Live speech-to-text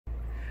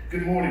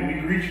Good morning. We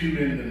greet you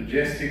in the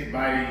majestic,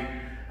 mighty,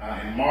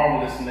 and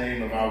marvelous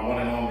name of our one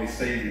and only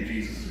Savior,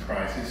 Jesus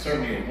Christ. It's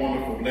certainly a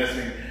wonderful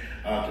blessing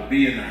to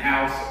be in the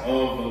house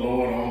of the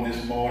Lord on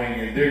this morning,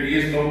 and there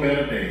is no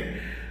better day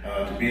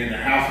to be in the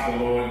house of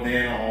the Lord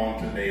than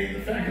on today. And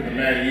the fact of the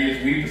matter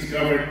is, we've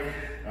discovered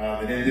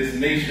that in this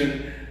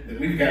nation that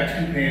we've got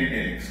two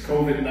pandemics,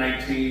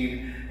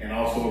 COVID-19 and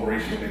also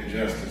racial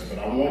injustice. But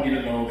I want you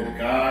to know that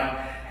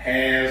God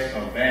has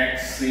a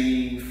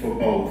vaccine for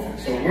both. And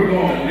so we're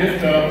going to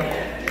lift up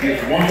his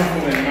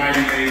wonderful and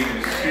mighty name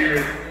in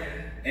spirit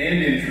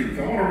and in truth.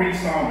 I want to read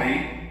Psalm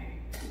 8,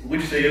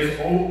 which says,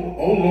 O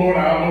Lord,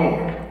 our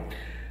Lord,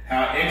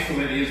 how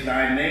excellent is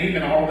thy name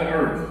in all the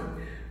earth,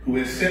 who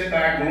has set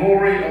thy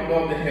glory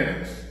above the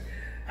heavens.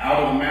 Out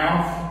of the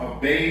mouth of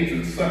babes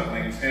and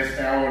sucklings hast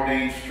thou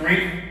ordained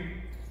strength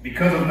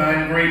because of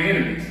thine great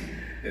enemies,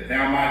 that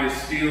thou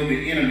mightest steal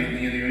the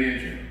enemy in their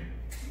injury.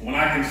 When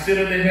I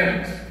consider the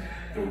heavens,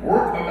 the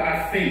work of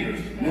thy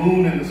fingers, the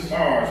moon and the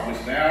stars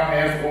which thou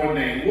hast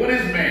ordained, what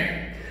is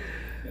man,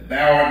 that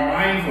thou art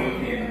mindful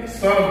of him, and the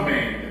son of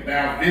man, that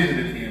thou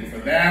visitest him? For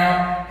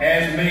thou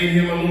hast made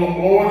him a little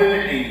lower than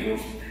the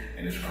angels,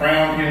 and hast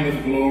crowned him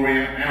with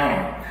glory and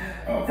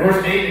honor.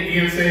 Verse 8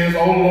 again says,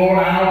 O Lord,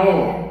 our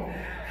Lord,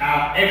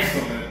 how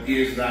excellent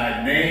is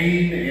thy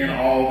name in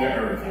all the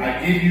earth.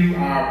 I give you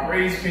our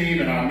praise team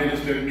and our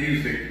minister of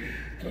music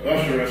to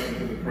usher us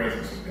into the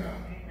presence of God.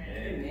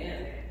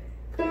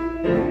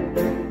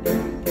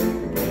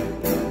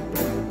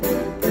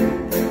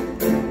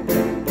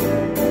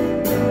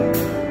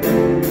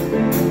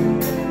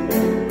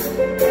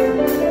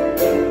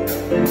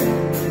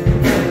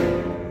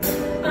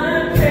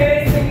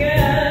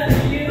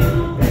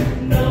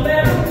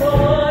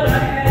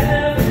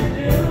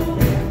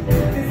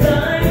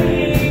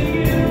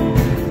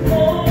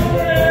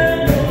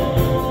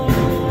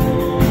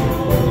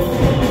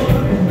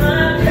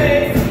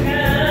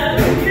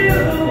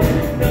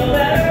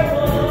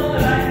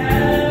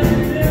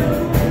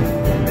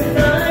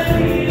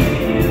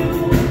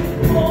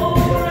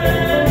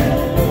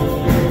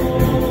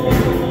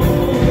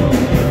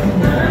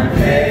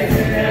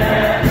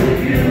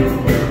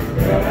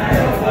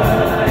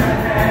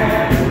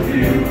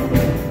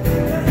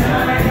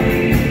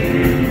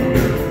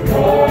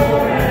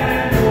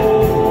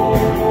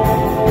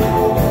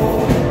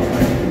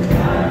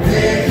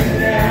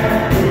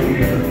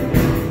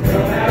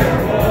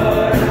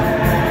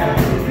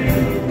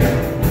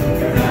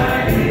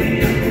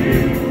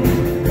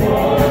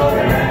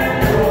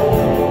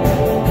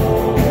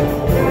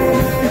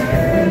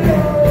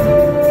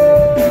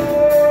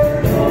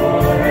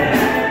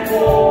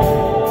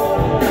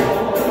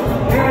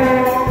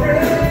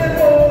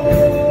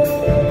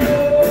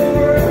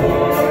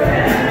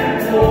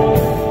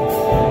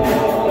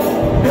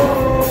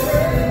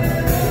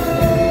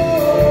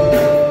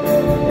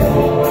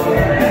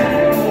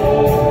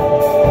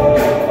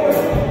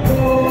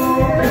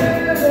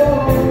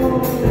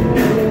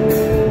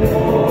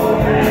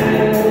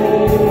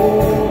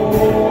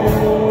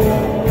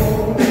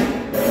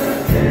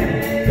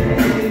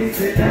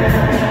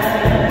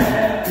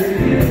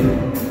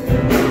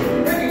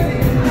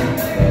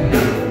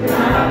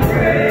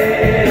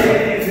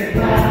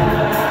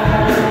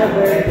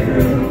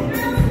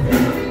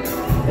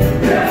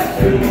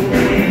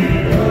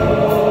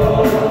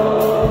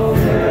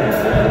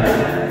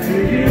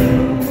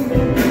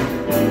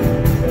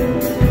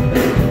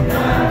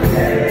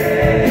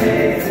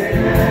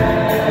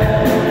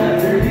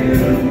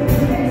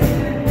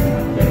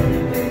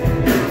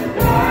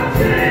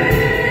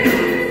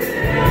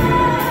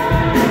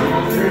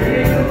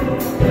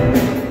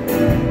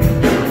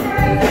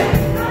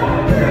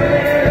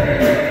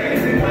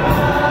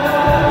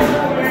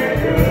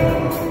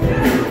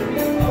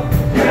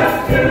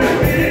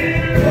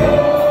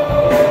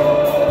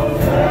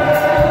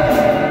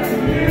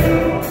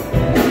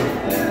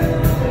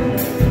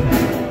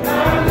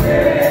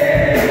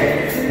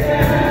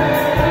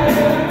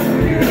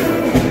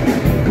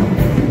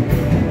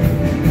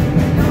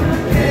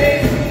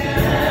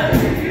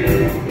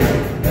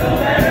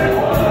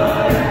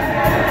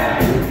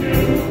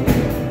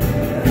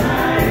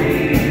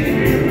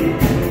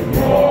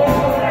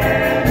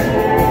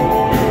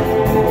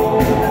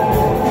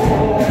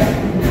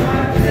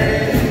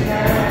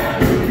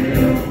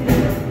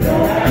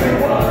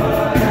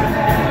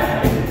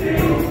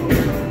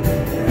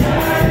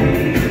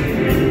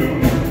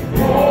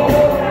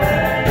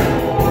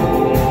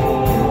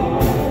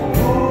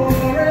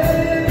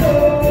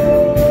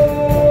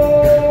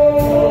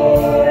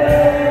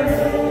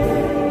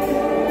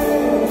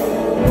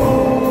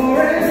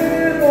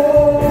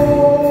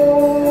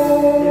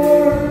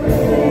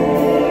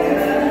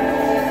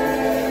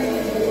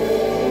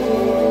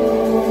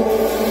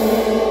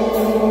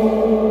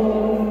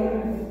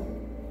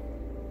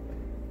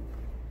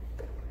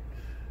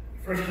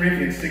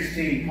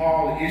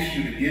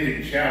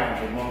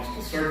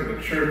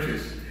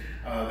 Churches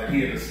that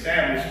he had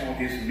established on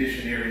his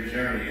missionary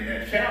journey. And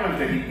that challenge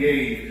that he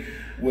gave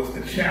was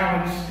the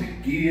challenge to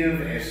give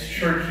as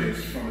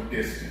churches from a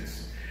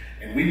distance.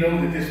 And And we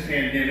know that this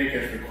pandemic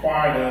has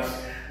required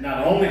us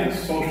not only to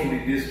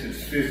socially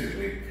distance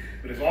physically,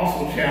 but it's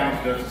also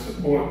challenged us to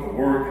support the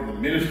work and the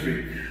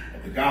ministry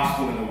of the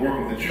gospel and the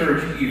work of the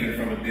church even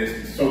from a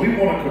distance. So we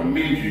want to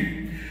commend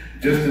you,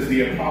 just as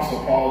the Apostle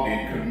Paul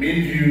did,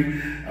 commend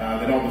you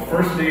that on the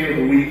first day of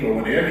the week or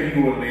whenever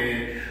you were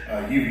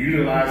led, you've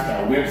utilized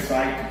our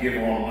website to give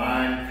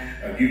online.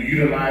 You've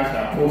utilized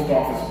our post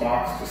office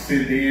box to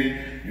send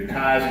in your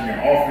tithes and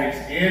your offerings.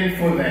 And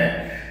for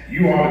that,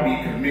 you ought to be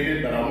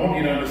commended. But I want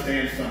you to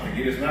understand something.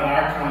 It is not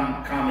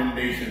our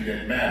commendation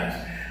that matters.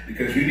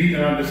 Because you need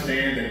to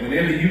understand that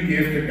whenever you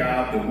give to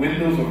God, the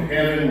windows of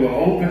heaven will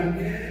open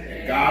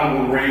and God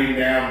will rain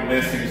down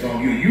blessings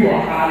on you. You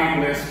are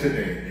highly blessed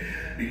today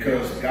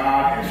because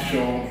God has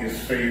shown his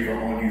favor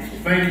on you. So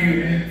thank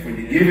you for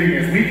your giving.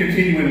 As we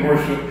continue in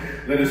worship,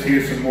 let us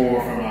hear some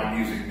more from our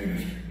music ministry.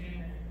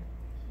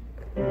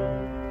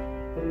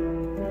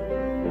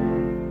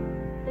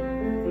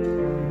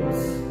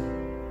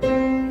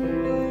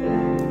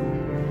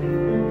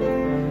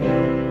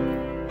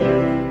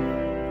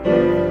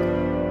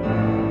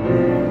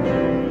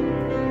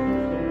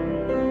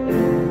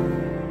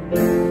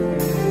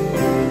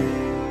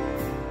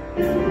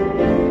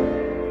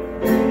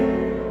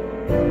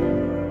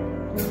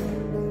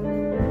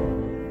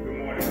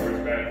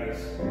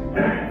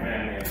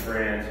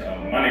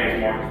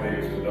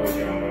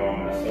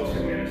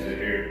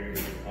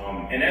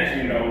 And as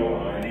you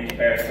know, in these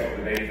past couple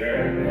of days,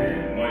 there has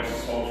been much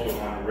social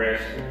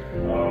unrest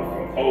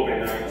from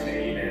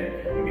COVID-19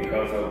 and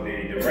because of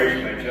the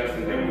racial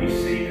injustice that we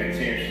see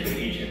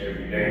continuously each and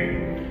every day.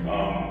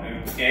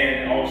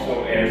 And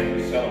also as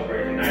we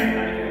celebrate the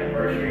 99th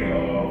anniversary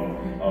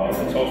of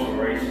the Tulsa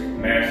Race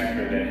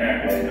Massacre that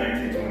happened in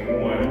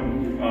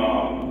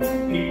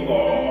 1921, people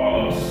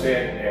are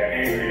upset, they're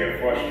angry, they're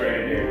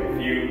frustrated, they're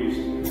confused,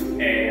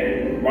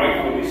 and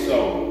rightfully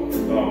so.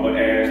 But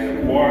as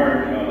the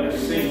choir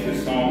sings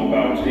this song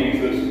about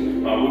Jesus,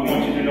 we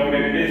want you to know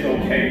that it is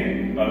okay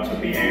to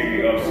be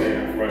angry,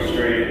 upset, and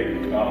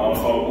frustrated.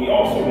 But we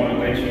also want to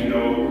let you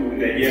know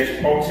that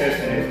yes,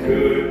 protesting is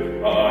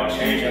good,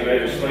 changing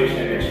legislation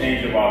and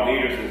change of our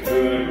leaders is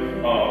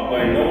good,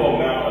 but no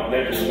amount of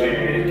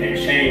legislation can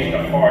change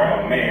the heart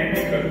of man,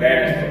 because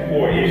that is the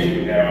core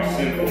issue, that our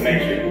sinful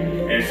nature.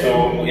 And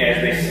so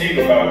as they sing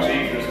about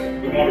Jesus,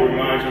 we want to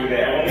remind you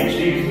that only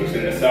Jesus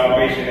and the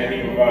salvation that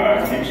he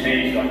provides can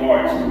change the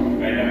hearts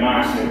and the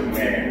mindset of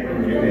man.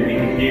 And that he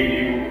can give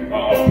you a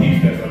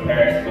peace that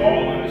surpasses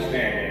all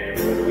understanding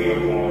and what we are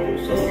going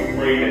through. So we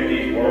pray that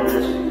these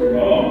words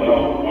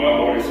about our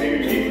Lord and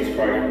Savior Jesus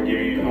Christ will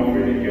give you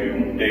comfort in your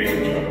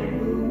daily trouble.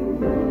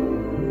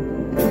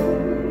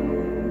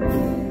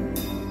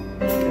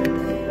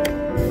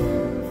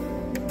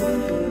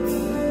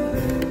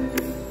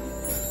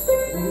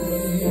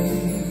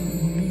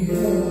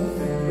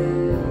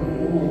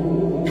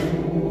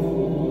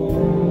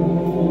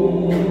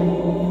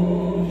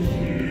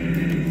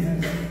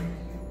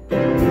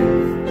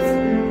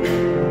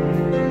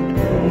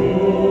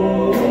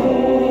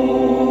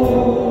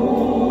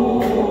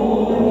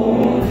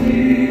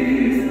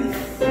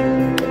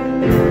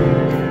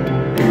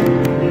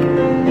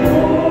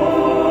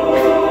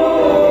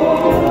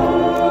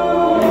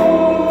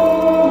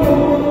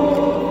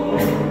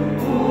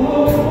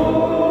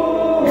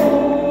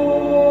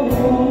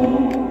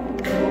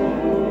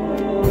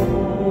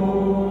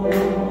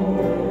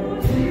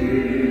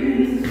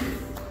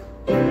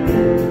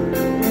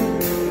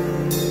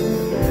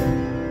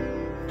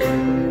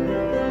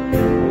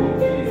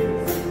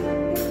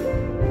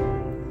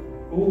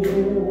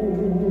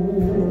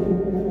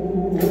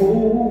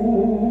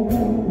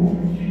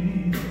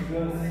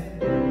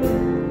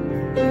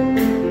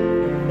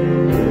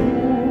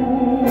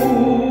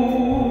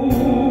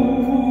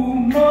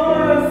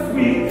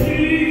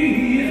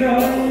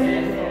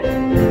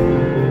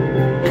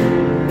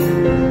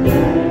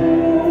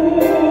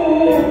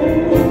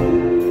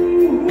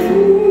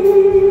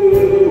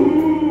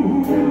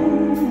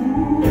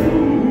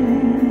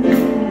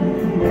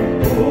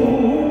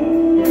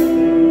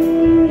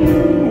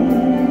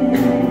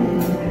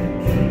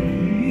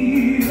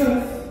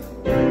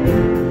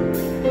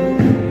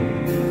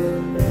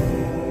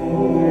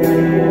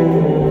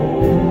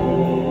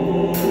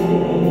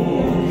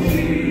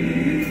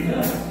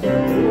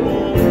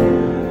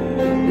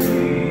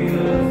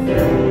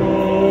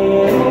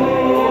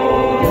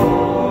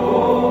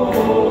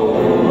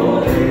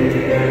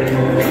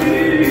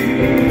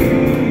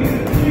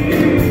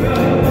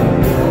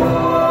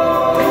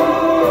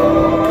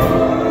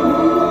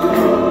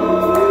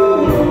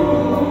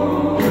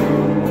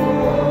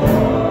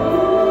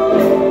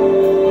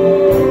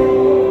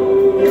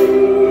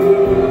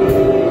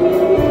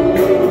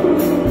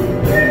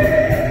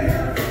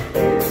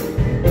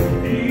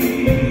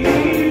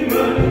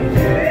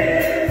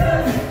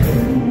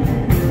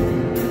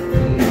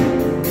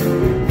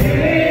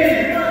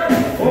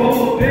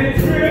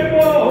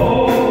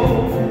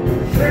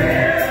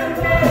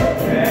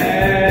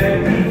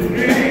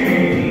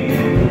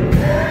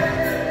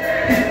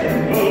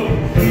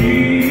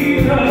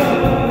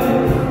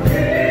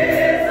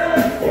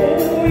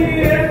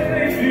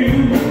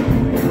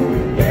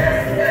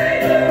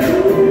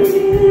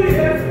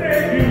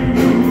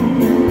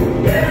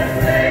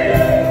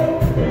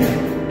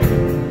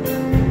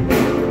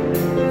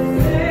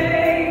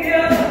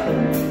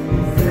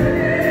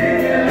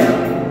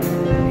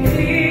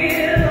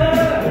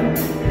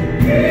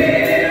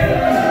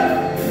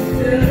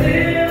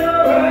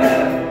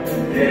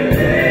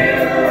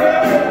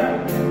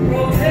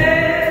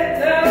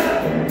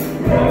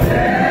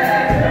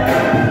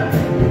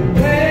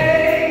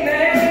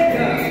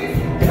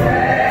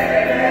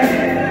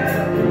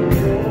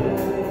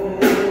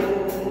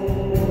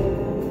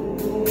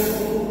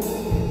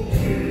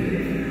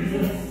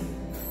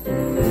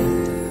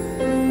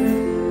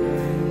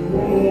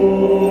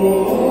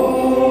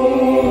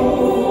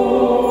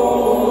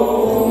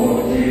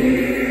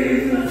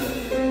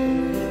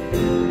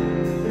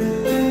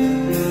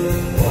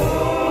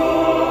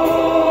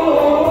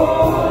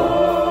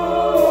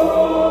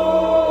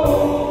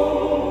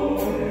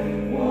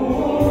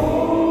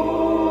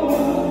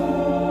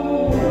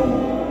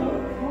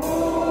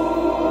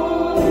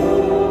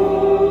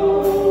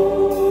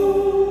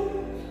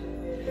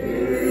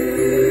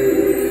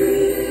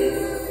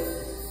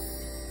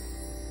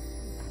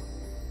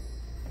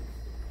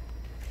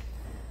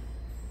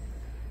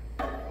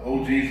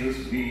 Oh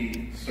Jesus,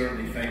 we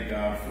certainly thank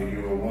God for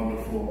your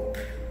wonderful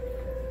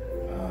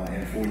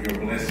and for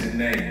your blessed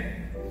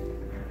name.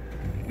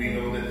 We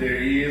know that there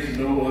is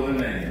no other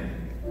name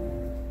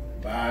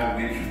by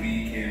which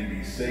we can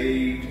be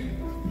saved,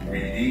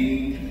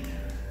 redeemed,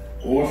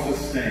 or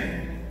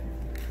sustained.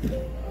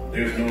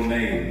 There's no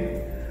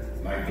name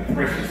like the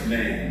precious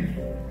name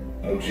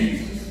of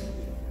Jesus.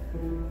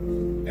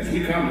 As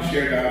we come to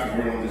share God's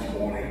word on this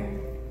morning,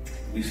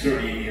 we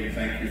certainly again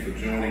thank you for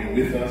joining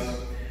with us.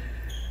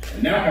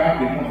 And now,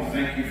 God, we want to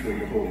thank you for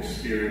your Holy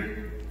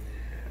Spirit.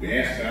 We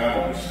ask God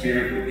that your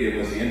Spirit will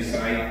give us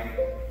insight,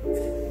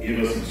 give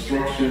us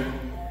instruction,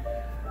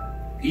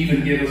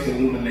 even give us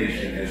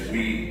illumination as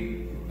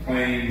we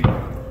claim,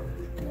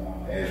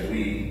 as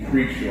we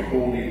preach your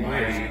holy,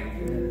 mighty,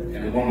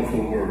 and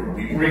wonderful word.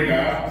 We pray,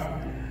 God,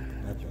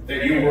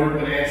 that your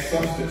word would add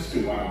substance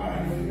to our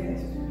life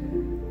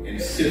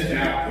and sift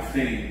out the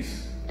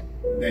things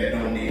that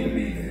don't need to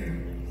be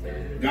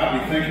there.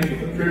 God, we thank you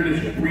for the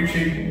privilege of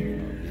preaching.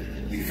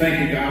 We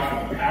thank you,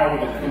 God, for the power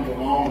that comes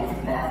along with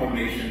the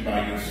proclamation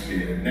by your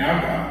Spirit.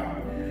 Now,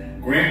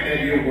 God, grant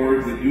that your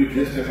word would do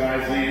just as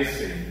Isaiah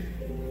said,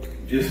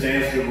 just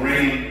as the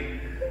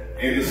rain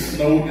and the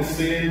snow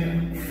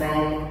descend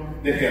from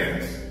the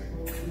heavens,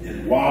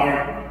 and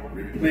water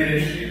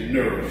replenish and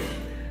nourish.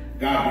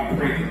 God, we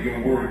pray that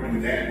your word do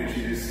that which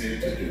it is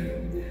sent to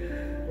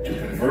do,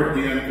 to convert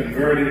the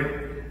unconverted,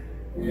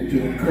 and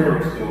to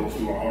encourage those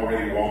who are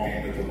already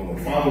walking with the Lord.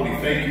 Father, we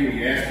thank you.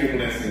 We ask your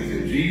blessings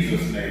in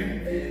Jesus' name.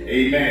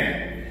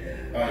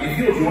 Amen. If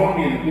you'll join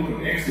me in the book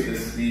of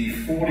Exodus, the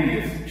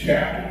 40th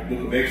chapter, the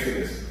book of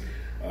Exodus,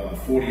 the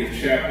 40th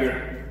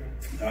chapter,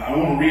 I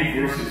want to read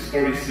verses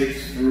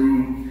 36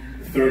 through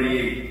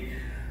 38.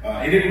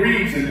 And it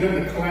reads, "And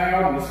when the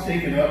cloud was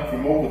taken up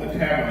from over the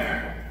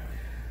tabernacle,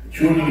 the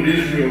children of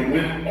Israel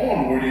went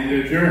onward in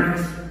their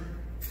journeys.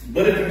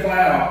 But if the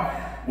cloud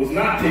was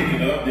not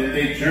taken up, then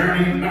they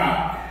journeyed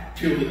not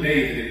till the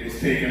day that it was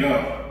taken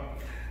up.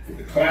 For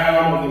the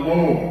cloud of the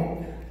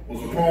Lord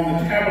was upon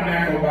the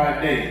tabernacle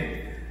by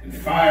day, and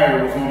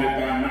fire was on it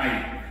by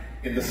night,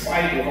 in the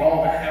sight of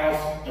all the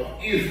house of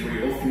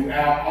Israel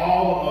throughout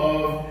all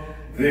of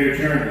their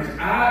journeys."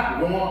 I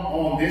want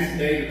on this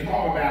day to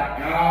talk about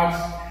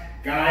God's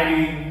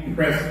guiding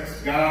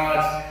presence.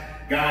 God's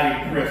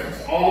guiding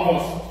presence. All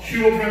of us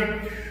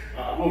children,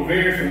 we're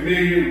very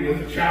familiar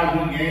with the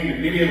childhood game,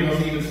 and many of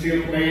us even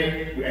still play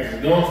it. As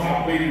adults,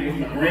 I played it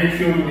with my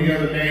grandchildren the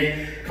other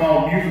day,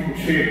 called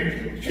musical chairs.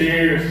 The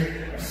chairs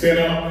are set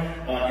up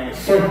in a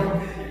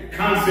circle. The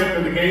concept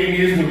of the game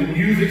is when the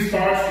music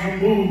starts, you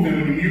move,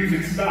 and when the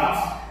music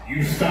stops,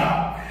 you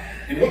stop.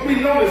 And what we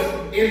notice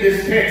in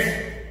this text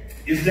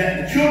is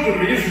that the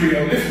children of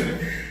Israel, listen,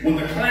 when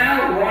the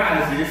cloud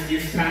rises,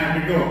 it's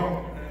time to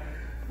go.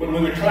 But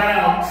when the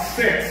cloud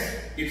sets,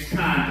 it's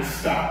time to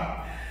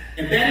stop.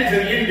 And that is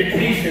an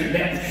indication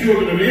that the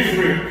children of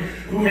Israel,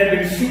 who had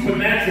been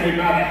supernaturally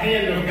by the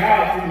hand of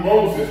God through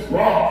Moses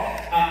brought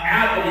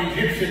out of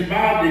Egyptian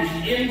bondage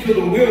into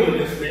the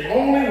wilderness, the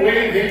only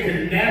way they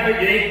could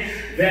navigate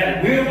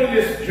that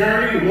wilderness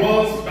journey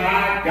was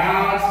by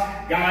God's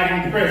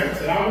guiding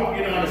presence. And I want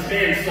you to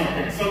understand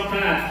something.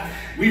 Sometimes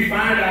we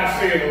find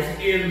ourselves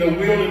in the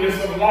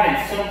wilderness of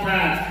life.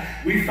 Sometimes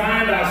we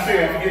find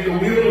ourselves in the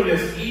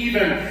wilderness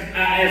even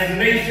as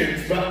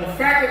nations. But the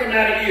fact of the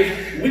matter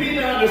is, we need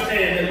to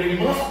understand that we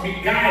must be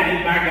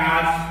guided by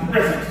God's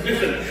presence.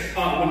 Listen,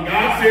 when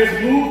God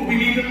says move, we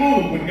need to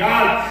move. When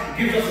God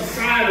gives us a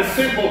sign, a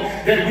symbol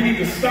that we need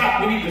to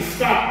stop, we need to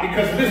stop.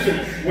 Because listen,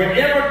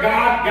 wherever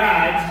God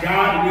guides,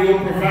 God will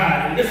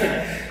provide. And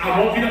listen, I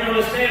want you to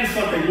understand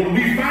something. When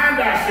we find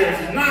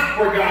ourselves not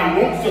where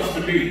God wants us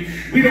to be,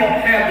 we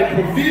don't have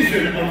the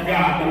provision of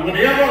God. But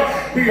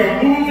whenever we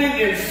are moving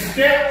in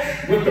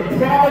step with the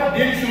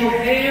providential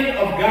hand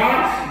of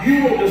God,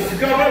 you will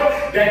discover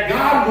that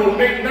God will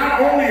make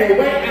not only a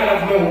way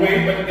out of no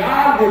way, but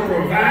God will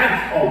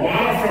provide a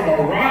water from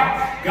a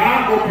rock.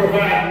 God will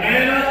provide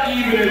manna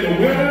even in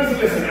the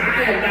wilderness. Listen,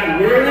 I am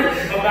not worried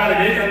about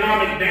an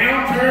economic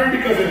downturn,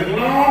 because as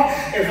long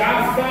as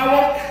I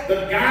follow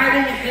the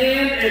guiding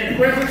hand and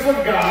presence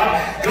of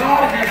God,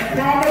 God has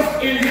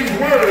promised in his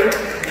word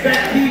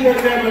that he will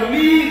never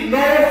leave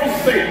nor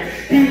forsake.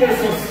 He will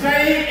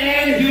sustain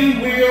and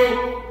he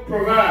will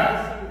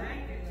provide.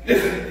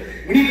 Listen,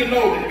 we need to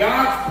know that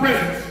God's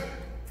presence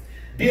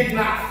did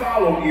not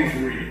follow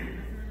Israel.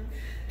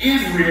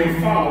 Israel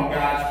followed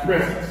God's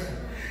presence.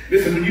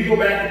 Listen, when you go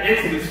back to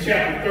Exodus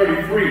chapter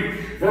 33,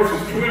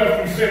 verses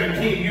 12 through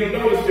 17, you'll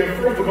notice that,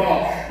 first of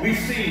all, we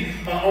see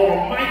on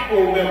a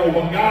micro level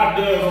what God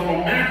does on a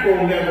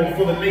macro level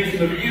for the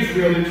nation of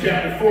Israel in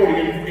chapter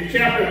 40. In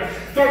chapter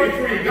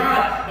 33,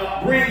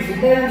 God brings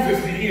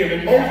Moses to him,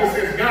 and Moses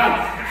says,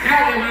 God,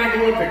 how am I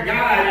going to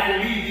guide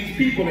and lead these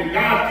people? And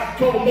God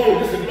told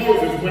Moses, listen,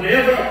 Moses,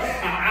 whenever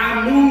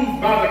I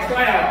move by the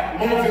cloud,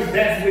 Moses,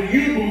 that's when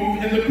you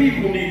move and the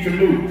people need to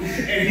move.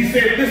 And he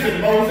said,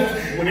 listen, Moses,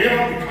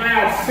 whenever the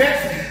cloud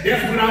sets,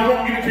 that's when I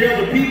want you to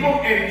tell the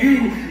people,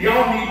 and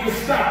y'all need to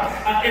stop.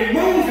 And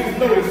Moses,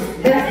 notice,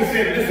 Moses Moses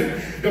said,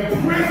 listen, the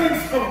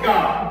presence of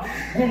God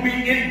will be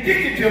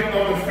indicative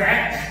of the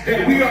fact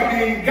that we are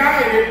being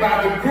guided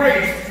by the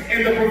grace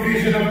and the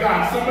provision of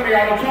God. Somebody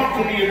ought to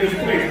talk to me in this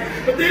place.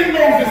 But then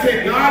Moses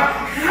said, God,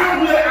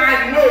 how will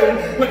I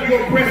know what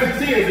your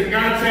presence is? And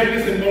God said,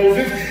 listen,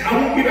 Moses, I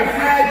want you to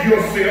hide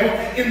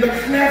yourself in the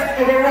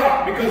cleft of a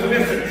rock. Because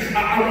listen,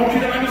 I want you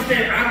to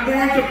understand, I'm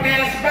going to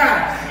pass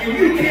by. And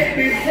you can't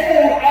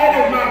behold all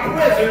of my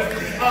presence,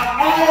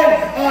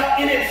 all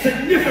in its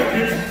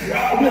significance,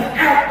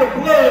 without the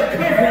blood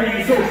covering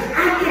you. So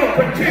I'm going to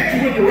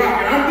protect you in the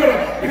rock. And I'm going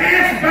to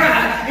pass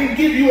by and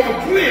give you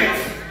a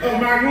glimpse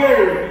of my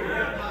glory.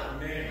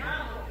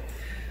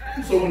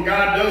 So when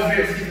God does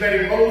this, he's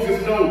letting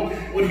Moses know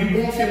what he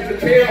wants him to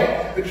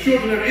tell the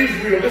children of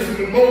Israel.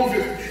 Listen, when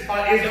Moses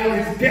is on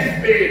his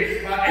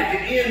deathbed at the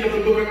end of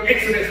the book of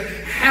Exodus,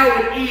 how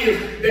it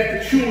is that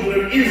the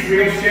children of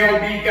Israel shall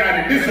be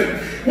guided. Listen,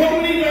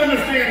 what we need to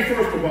understand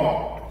first of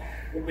all,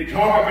 when we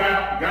talk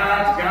about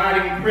God's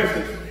guiding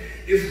presence,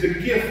 is the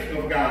gift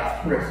of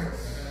God's presence.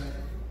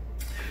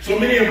 So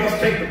many of us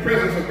take the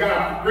presence of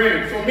God for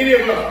granted. So many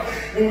of us,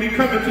 when we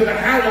come into the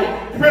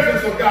hallowed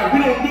presence of God, we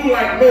don't do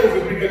like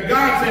Moses, because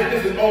God said,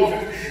 listen,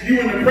 Moses,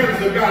 you in the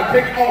presence of God,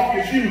 take off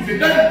your shoes. It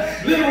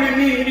doesn't literally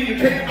mean we need to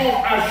take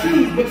off our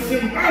shoes, but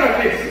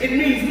symbolically, it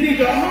means we need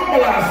to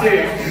humble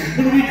ourselves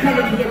when we come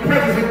into the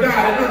presence of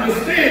God and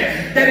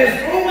understand that it's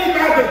only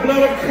by the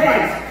blood of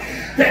Christ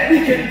that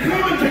we can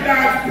come into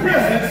God's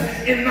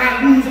presence and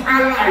not lose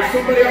our life.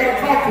 Somebody ought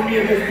to talk to me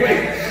in this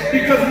place.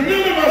 Because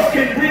none of us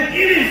can bring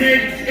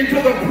anything into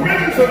the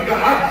presence of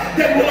God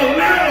that will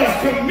allow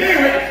us to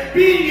merit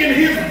being in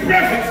his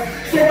presence.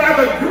 So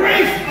by the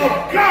grace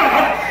of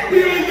God,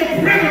 we are in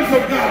the presence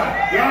of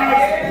God.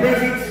 God's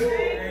presence,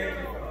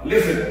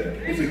 listen,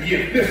 it's a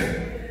gift.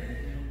 Listen,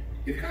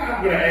 if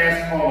God were to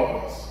ask all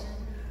of us,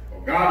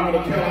 or God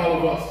were to tell all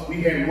of us,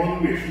 we had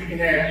one wish, we can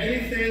have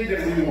anything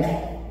that we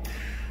want.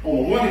 On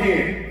the one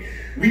hand,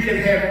 we can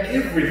have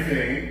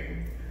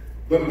everything,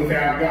 but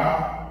without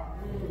God.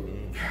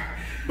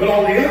 But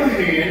on the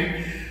other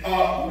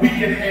hand, we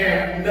can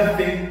have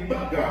nothing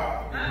but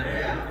God.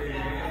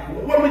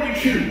 What would you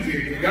choose?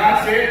 If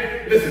God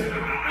said, listen,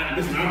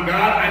 listen, I'm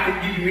God, I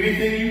can give you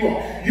anything you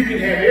want. You can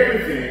have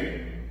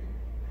everything,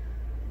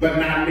 but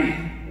not me.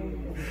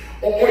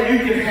 Or you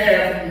can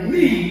have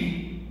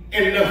me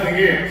and nothing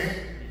else.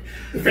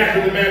 The fact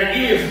of the matter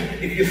is,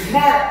 if you're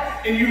smart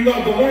and you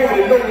love the Lord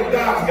and know what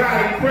God's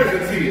guiding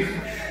presence is,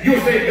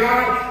 you'll say,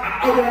 God,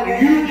 I want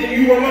you and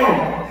you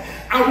alone.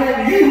 I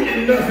want you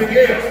and nothing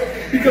else.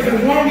 Because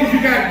as long as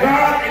you got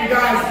God and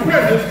God's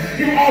presence,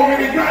 you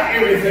already got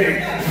everything.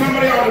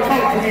 Somebody ought to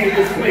talk to me in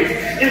this place.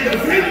 And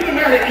the fact of the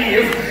matter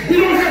is, we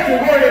don't have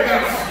to worry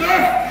about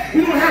stuff.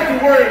 We don't have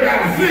to worry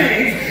about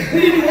things. We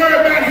need to worry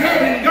about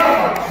having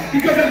God.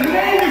 Because as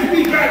long as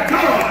we got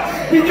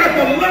God, we got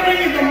the loving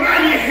and the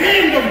mighty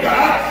hand of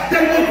God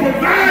that will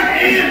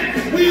provide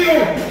and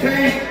will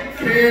take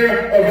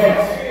care of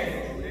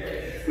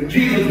us. When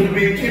Jesus was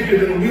being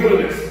tempted in the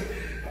wilderness,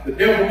 the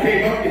devil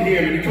came up to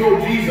him and he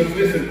told Jesus,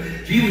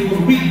 listen, Jesus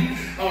was weak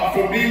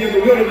from being in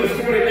the wilderness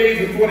 40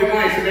 days and 40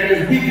 nights, and at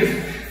his weakest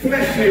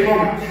fleshly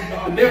moment,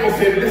 the devil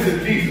said,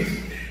 listen,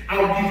 Jesus,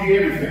 I'll give you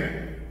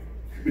everything,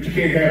 but you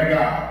can't have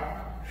God.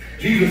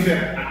 Jesus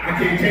said, I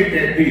can't take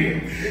that deal.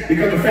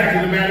 Because the fact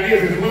of the matter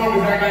is, as long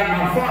as I got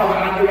my Father,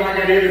 I know I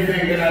got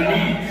everything that I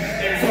need.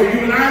 And so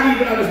you and I need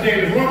to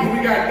understand, as long as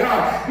we got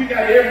God, we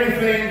got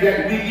everything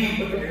that we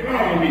need. But the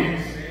problem is,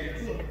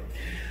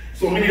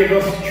 so many of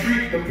us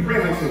treat the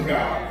presence of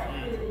God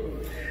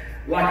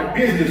like a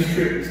business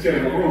trip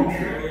instead of a road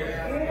trip.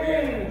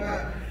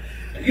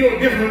 You know, the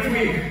difference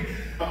between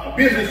a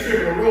business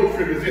trip and a road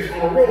trip is this.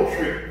 On a road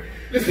trip,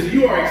 listen,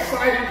 you are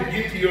excited to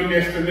get to your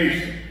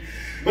destination.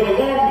 But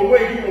along the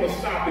way, you want to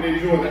stop and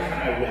enjoy the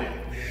highway.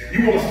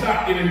 You want to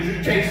stop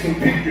and take some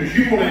pictures.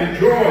 You want to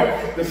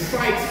enjoy the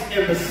sights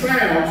and the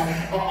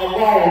sounds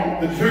along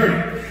the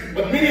journey.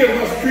 But many of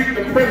us treat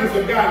the presence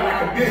of God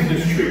like a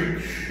business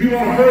trip. We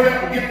want to hurry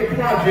up and get the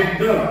project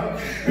done.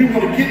 We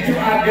want to get to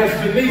our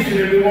destination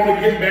and we want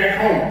to get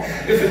back home.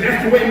 Listen,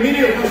 that's the way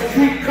many of us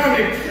treat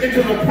coming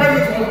into the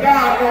presence of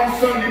God on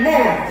Sunday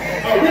morning.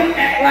 We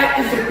act like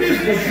it's a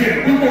business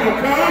trip. We want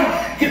to come,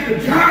 get the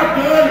job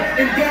done,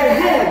 and go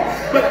home.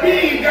 But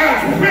being in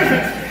God's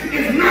presence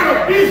is not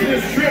a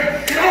business trip.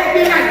 It ought to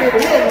be like a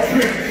road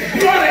trip.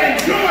 You ought to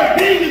enjoy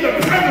being in the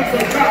presence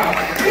of God.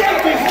 You ought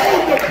to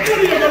behold the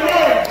beauty of the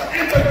Lord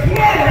and the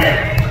glory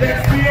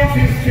that fills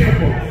his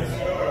temple.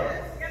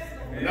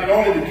 And not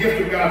only the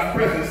gift of God's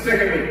presence,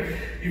 secondly,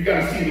 you've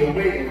got to see the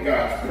weight of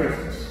God's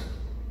presence.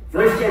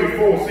 Verse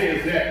 34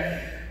 says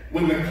that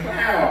when the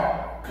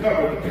cloud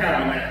covered the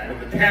tabernacle,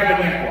 when the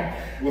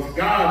tabernacle was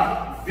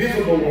God's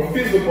visible or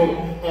physical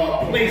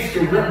place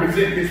to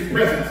represent his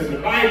presence. And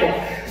the Bible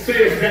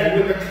says that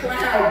when the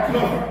cloud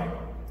covered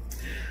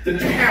the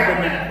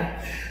tabernacle,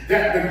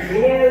 that the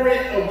glory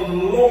of the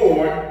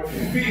Lord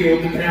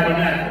filled the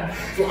tabernacle.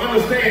 So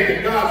understand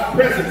that God's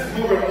presence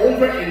hovered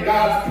over and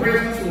God's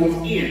presence was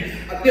in.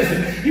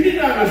 Listen, you need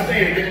to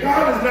understand that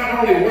God is not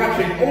only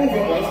watching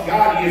over us,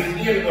 God body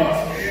is in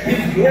us.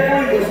 His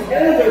glory was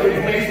over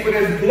the place, but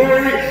his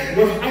glory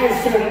was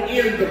also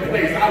in the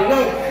place. I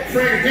love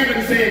Frank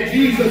Hammond saying,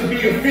 Jesus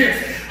be a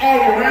fence all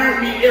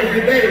around me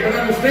every day. But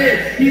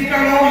understand, he's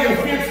not only a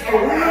fence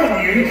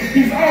around you,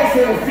 he's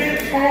also a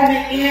fence on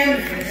the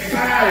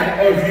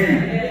inside of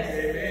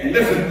you.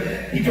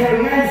 Listen, he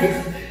told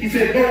Moses, he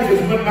said, Moses,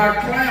 when the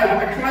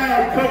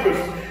cloud covers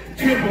the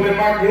temple and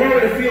my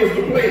glory fills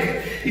the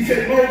place, he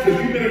said,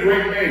 Moses, you've been a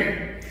great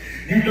man.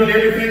 You've done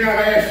everything I've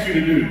asked you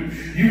to do.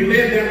 You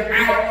led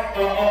them out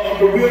of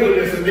the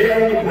wilderness, and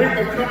they're on the brink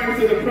of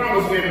coming to the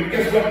promised land. And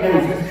guess what,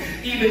 Moses?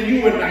 Even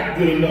you are not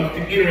good enough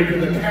to enter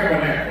into the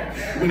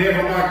tabernacle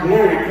whenever my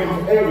glory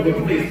comes over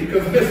the place.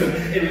 Because listen,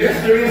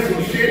 unless there is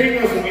some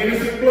shedding of some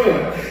innocent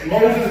blood,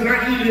 Moses,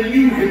 not even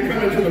you can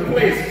come into the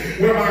place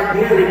where my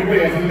glory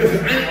dwells. And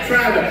listen, I ain't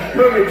trying to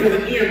hurry to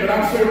the end, but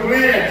I'm so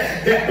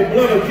glad that the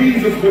blood of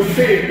Jesus was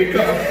shed,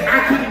 because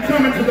I couldn't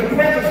come into the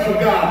presence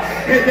of God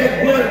had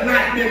that blood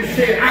not been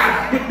shed.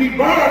 I would be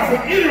barred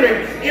from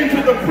entering into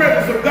the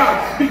presence of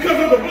God.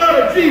 Because of the blood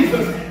of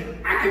Jesus,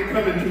 I can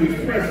come into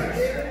his presence.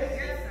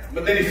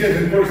 But then he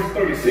says in verse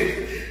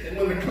 36, and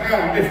when the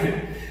cloud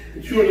lifted,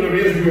 the children of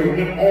Israel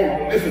went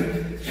on.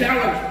 Listen, the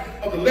challenge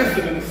of the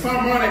lesson and the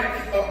sermonic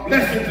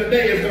lesson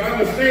today is to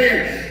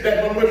understand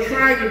that when we're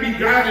trying to be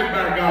guided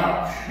by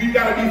God, we've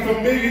got to be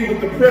familiar with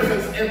the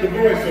presence and the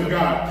voice of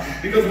God.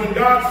 Because when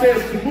God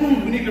says to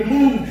move, we need to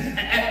move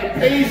at the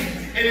pace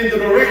and in the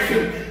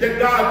direction that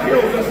God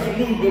tells us to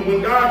move. But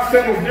when God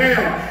settles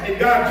down and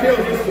God tells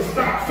us to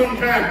stop,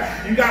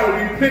 sometimes you got to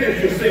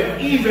replenish yourself.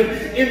 Even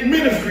in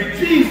ministry,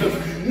 Jesus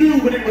knew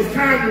when it was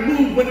time to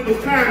move, when it was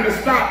time to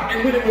stop,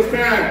 and when it was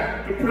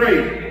time to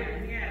pray.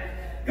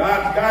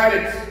 God's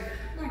guidance,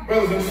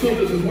 brothers and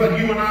sisters, is what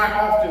you and I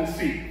often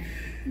seek.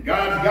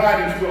 God's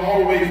guidance will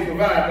always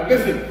provide. But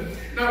listen,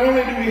 not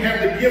only do we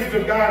have the gift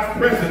of God's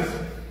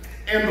presence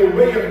and the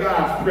way of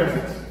God's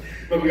presence,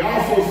 but we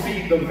also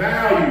see the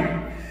value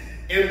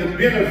and the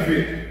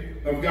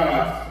benefit of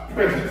God's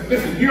presence.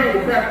 Listen, here are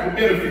the practical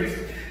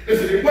benefits.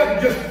 Listen, it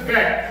wasn't just the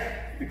fact,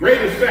 the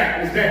greatest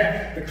fact was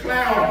that the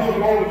cloud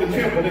hovered over the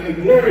temple and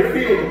the glory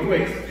filled the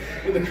place.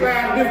 When the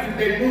cloud lifted,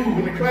 they moved.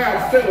 When the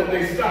cloud settled,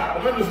 they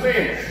stopped. But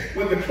understand,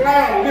 when the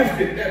cloud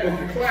lifted, that was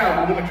the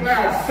cloud. But when the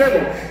cloud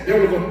settled,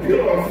 there was a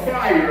pillar of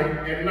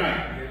fire at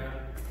night.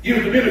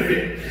 Here's the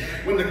benefit.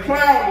 When the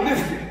cloud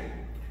lifted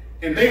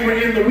and they were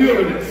in the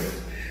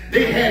wilderness,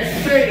 they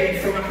had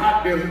shade from the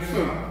hot desert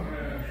sun.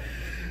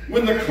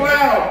 When the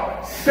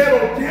cloud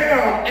settled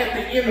down at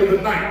the end of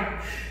the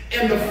night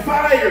and the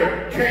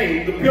fire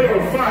came, the pillar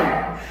of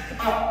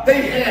fire,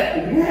 they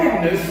had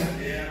warmness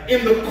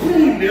in the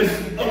coolness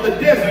of the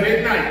desert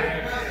at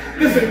night.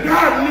 Listen,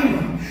 God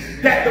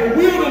knew that the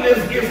wilderness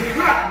is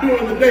hot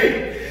during the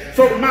day.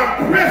 So my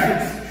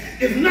presence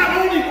is not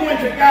only going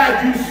to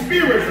guide you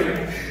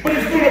spiritually, but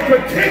it's going to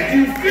protect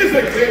you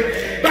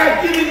physically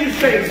by giving you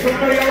shade.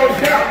 Somebody ought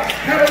to shout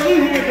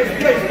hallelujah in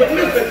this place. But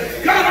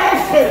listen, God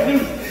also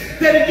knew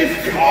that it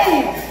gets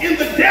cold in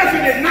the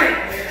desert at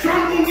night. So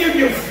I'm going to give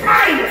you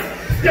fire,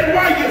 that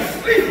while you're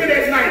sleeping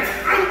at night,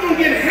 I'm going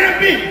to get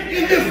happy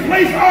in this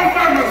place all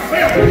by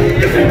myself.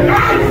 Listen,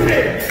 God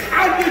said,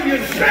 I'll give you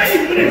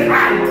shade when it's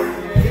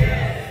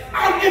hot.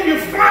 I'll give you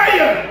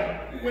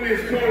fire when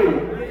it's cold.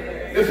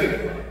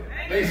 Listen,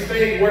 they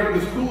stayed where it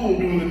was cool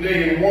during the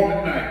day and warm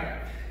at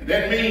night. And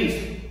that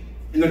means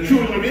the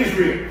children of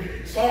Israel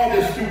saw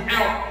this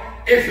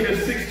throughout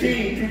Exodus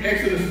 16 through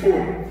Exodus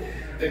 40.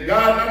 That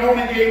God not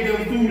only gave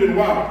them food and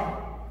water,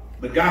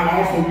 but God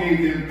also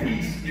gave them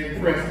peace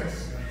and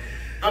presence.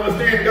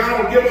 Understand,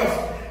 God will give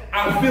us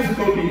our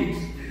physical needs,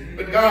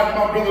 but God,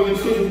 my brothers and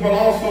sisters, will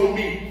also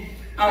meet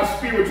our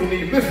spiritual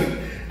needs.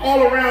 Listen,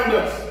 all around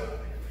us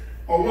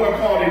are what are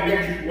called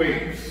electric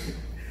waves.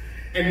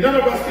 And none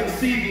of us can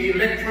see the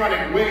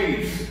electronic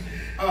waves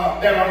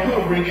that are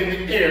hovering in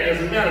the air.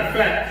 As a matter of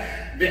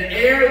fact, the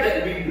air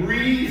that we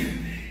breathe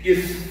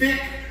is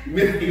thick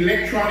with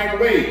electronic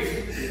waves.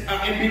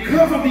 And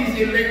because of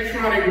these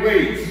electronic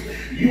waves,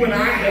 you and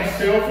I have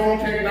cell phone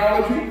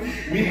technology,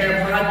 we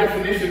have high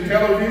definition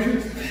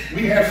televisions,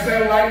 we have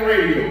satellite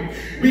radio.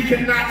 We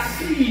cannot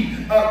see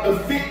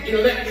the thick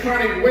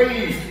electronic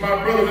waves,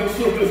 my brothers and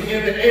sisters,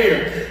 in the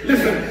air.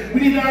 Listen,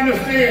 we need to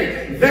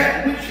understand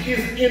that which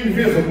is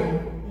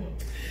invisible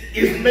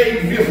is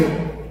made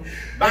visible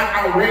by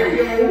our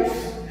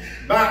radios,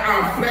 by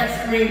our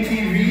flat screen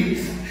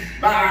TVs,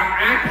 by our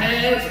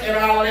iPads and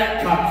our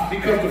laptops,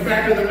 because the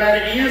fact of the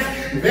matter is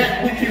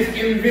that which is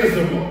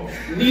invisible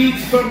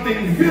needs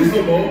something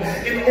visible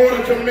in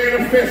order to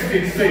manifest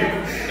itself.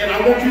 And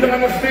I want you to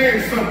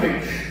understand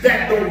something,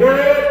 that the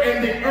world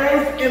and the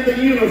earth and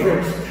the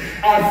universe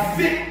are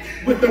thick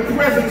with the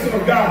presence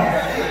of God.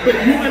 But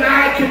you and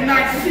I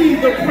cannot see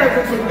the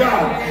presence of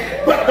God.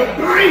 But the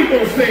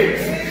Bible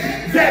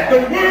says that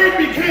the Word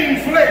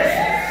became flesh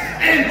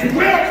and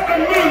dwelt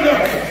among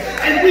us.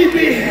 And we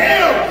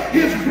beheld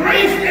his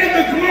grace and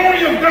the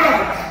glory of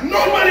God.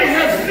 Nobody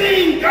has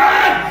seen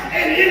God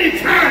at any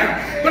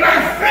time. But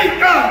I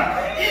thank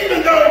God,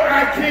 even though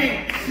I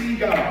can't see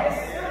God.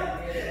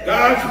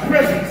 God's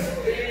presence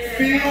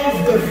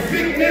fills the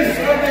thickness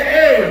of the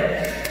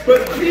air.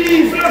 But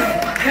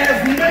Jesus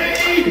has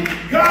made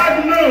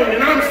God known.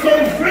 And I'm so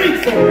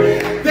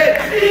thankful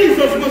that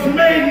Jesus was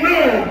made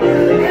known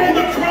on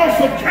the cross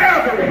of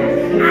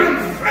Calvary. I'm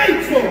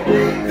thankful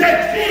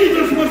that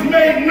Jesus was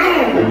made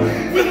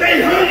known when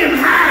they hung him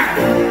high,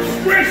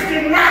 stretched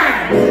him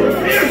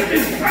wide, pierced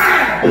his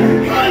side,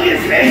 hung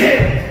his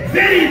head,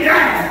 then he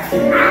died.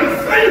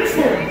 I'm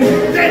thankful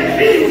that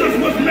Jesus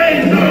was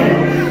made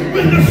known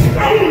when the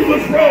stone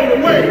was rolled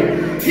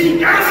away. He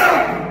got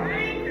up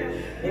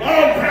with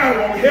all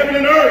power on heaven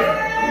and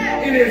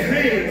earth in his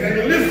hands.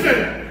 And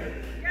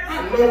listen,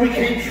 I know we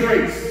can't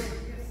trace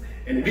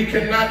and we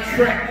cannot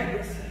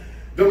track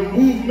the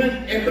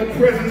movement and the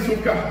presence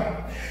of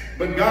God.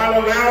 But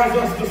God allows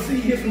us to see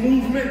his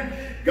movement.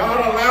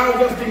 God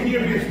allows us to hear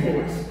his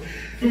voice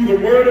through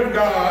the word of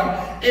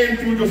God and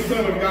through the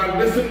Son of God.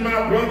 Listen,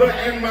 my brother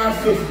and my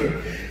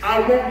sister, I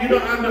want you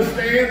to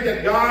understand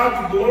that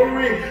God's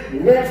glory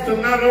wants to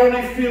not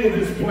only fill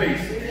this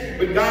place,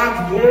 but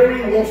God's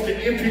glory wants to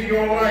enter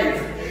your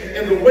life.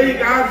 And the way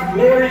God's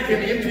glory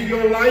can enter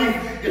your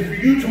life is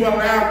for you to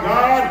allow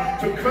God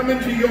to come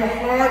into your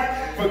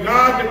heart, for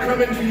God to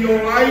come into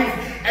your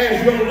life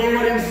as your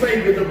Lord and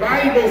Savior. The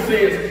Bible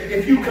says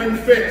if you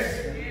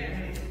confess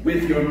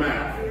with your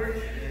mouth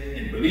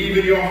and believe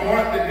in your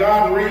heart that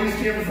God raised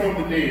him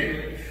from the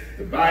dead,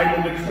 the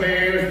Bible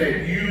declares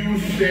that you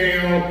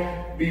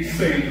shall be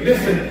saved.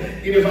 Listen,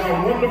 it is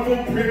our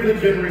wonderful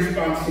privilege and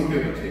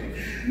responsibility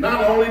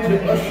not only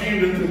to usher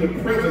you into the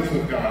presence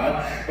of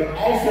God, but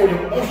also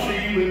to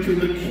usher you into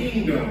the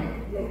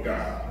kingdom of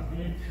God.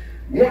 I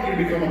want you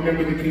to become a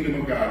member of the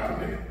kingdom of God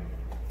today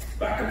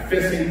by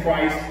confessing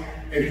Christ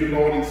as your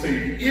Lord and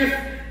Savior. If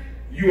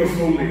you are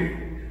so led,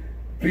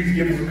 please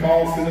give us a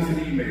call, send us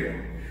an email,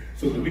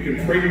 so that we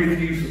can pray with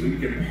you, so that we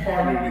can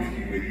partner with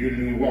you in your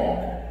new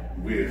walk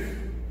with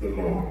the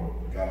Lord.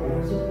 God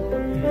bless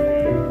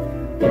you.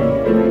 Who shall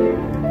I be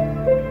afraid?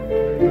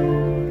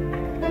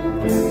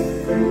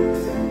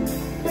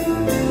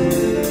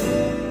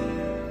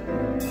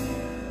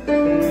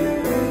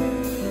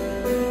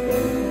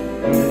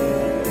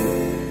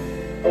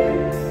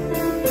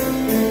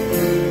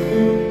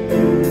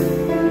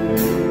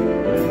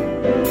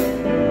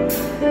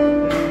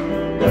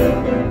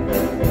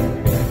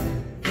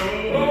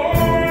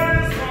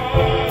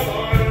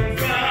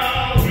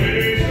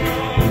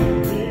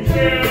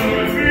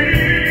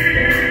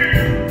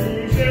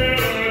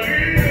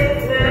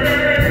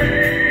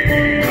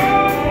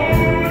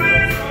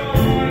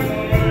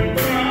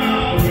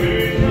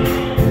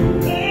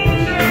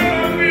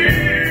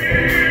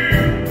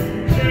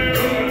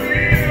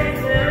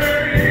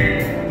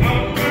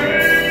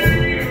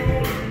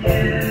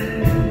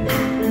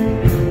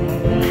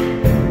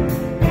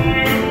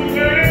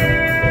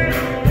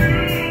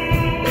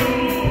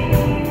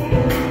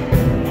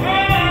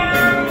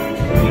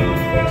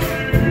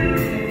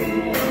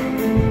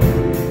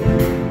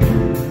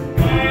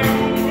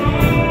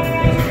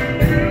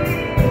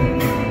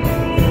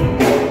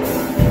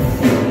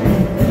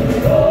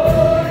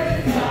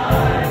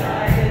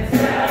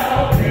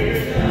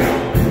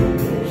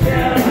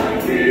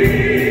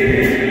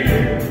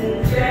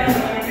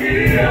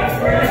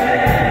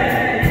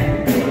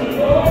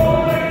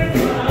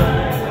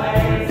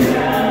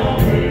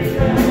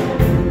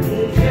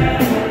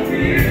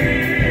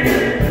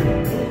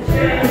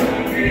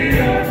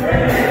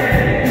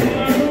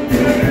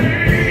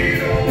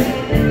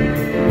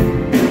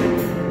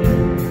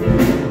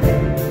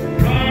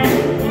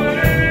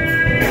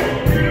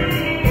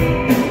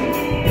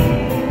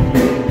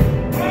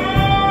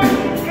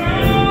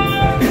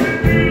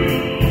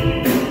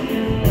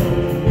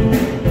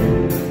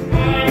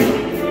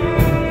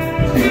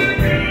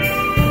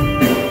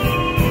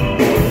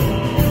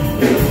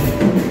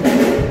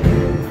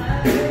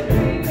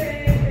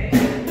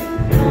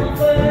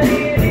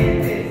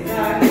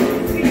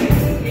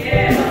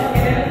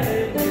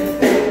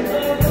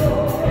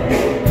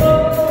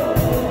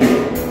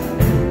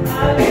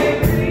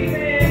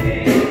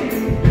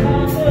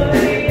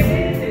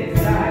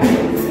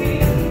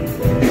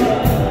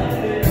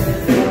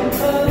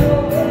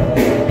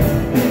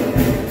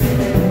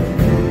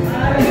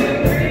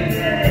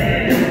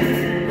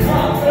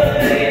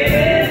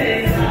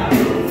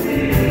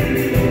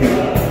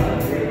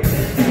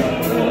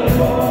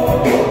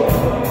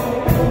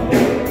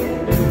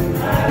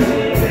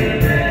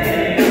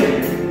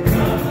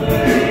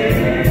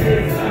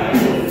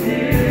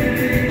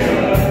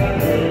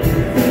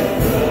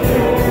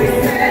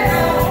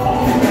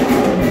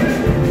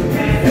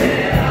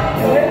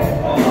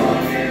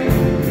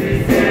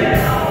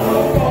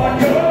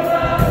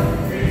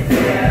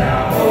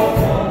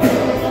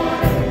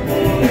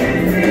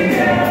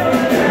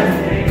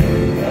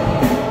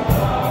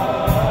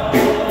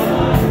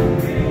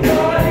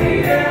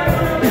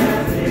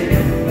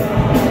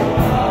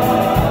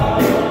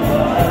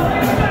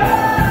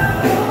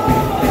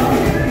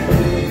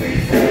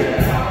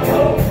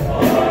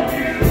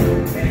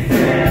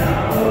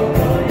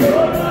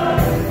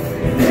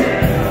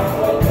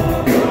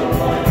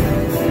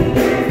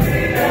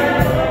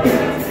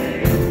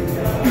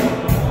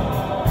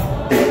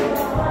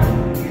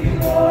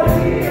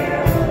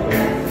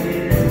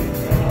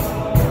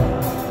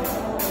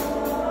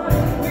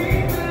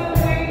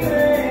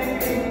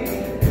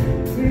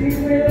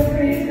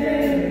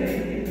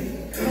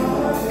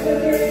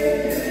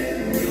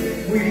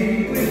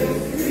 we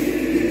will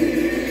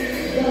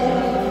see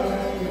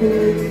the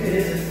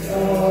goodness